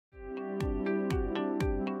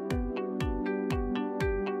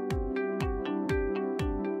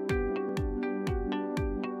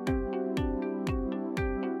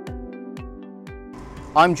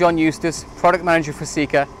I'm John Eustace, Product Manager for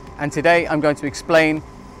Sika, and today I'm going to explain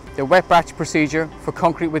the wet batch procedure for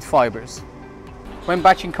concrete with fibres. When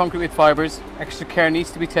batching concrete with fibres, extra care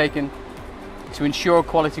needs to be taken to ensure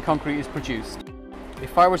quality concrete is produced. If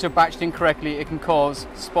fibres are batched incorrectly, it can cause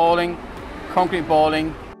spalling, concrete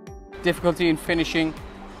balling, difficulty in finishing,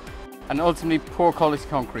 and ultimately poor quality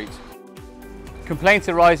concrete. Complaints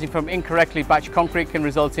arising from incorrectly batched concrete can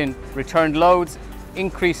result in returned loads,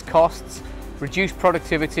 increased costs, reduced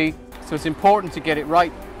productivity, so it's important to get it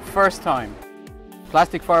right first time.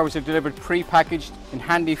 Plastic fibres are delivered pre-packaged in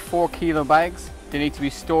handy 4-kilo bags. They need to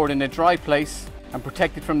be stored in a dry place and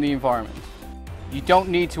protected from the environment. You don't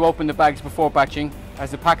need to open the bags before batching,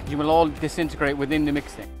 as the packaging will all disintegrate within the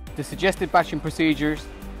mixing. The suggested batching procedures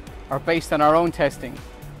are based on our own testing.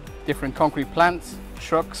 Different concrete plants,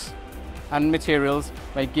 trucks and materials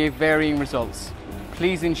may give varying results.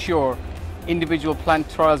 Please ensure individual plant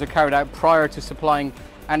trials are carried out prior to supplying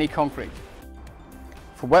any concrete.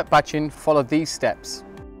 For wet batching, follow these steps.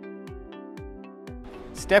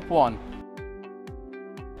 Step 1.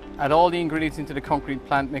 Add all the ingredients into the concrete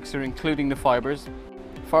plant mixer, including the fibres.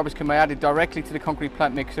 Fibres can be added directly to the concrete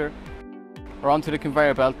plant mixer or onto the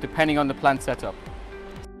conveyor belt, depending on the plant setup.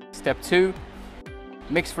 Step 2.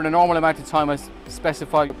 Mix for the normal amount of time as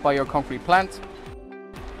specified by your concrete plant.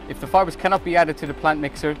 If the fibres cannot be added to the plant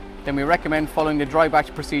mixer, then we recommend following the dry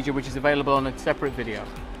batch procedure, which is available on a separate video.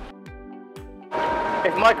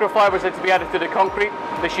 If microfibres are to be added to the concrete,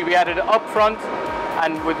 they should be added up front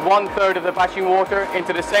and with 1/3 of the batching water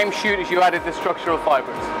into the same chute as you added the structural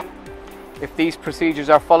fibres. If these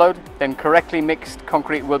procedures are followed, then correctly mixed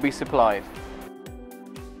concrete will be supplied.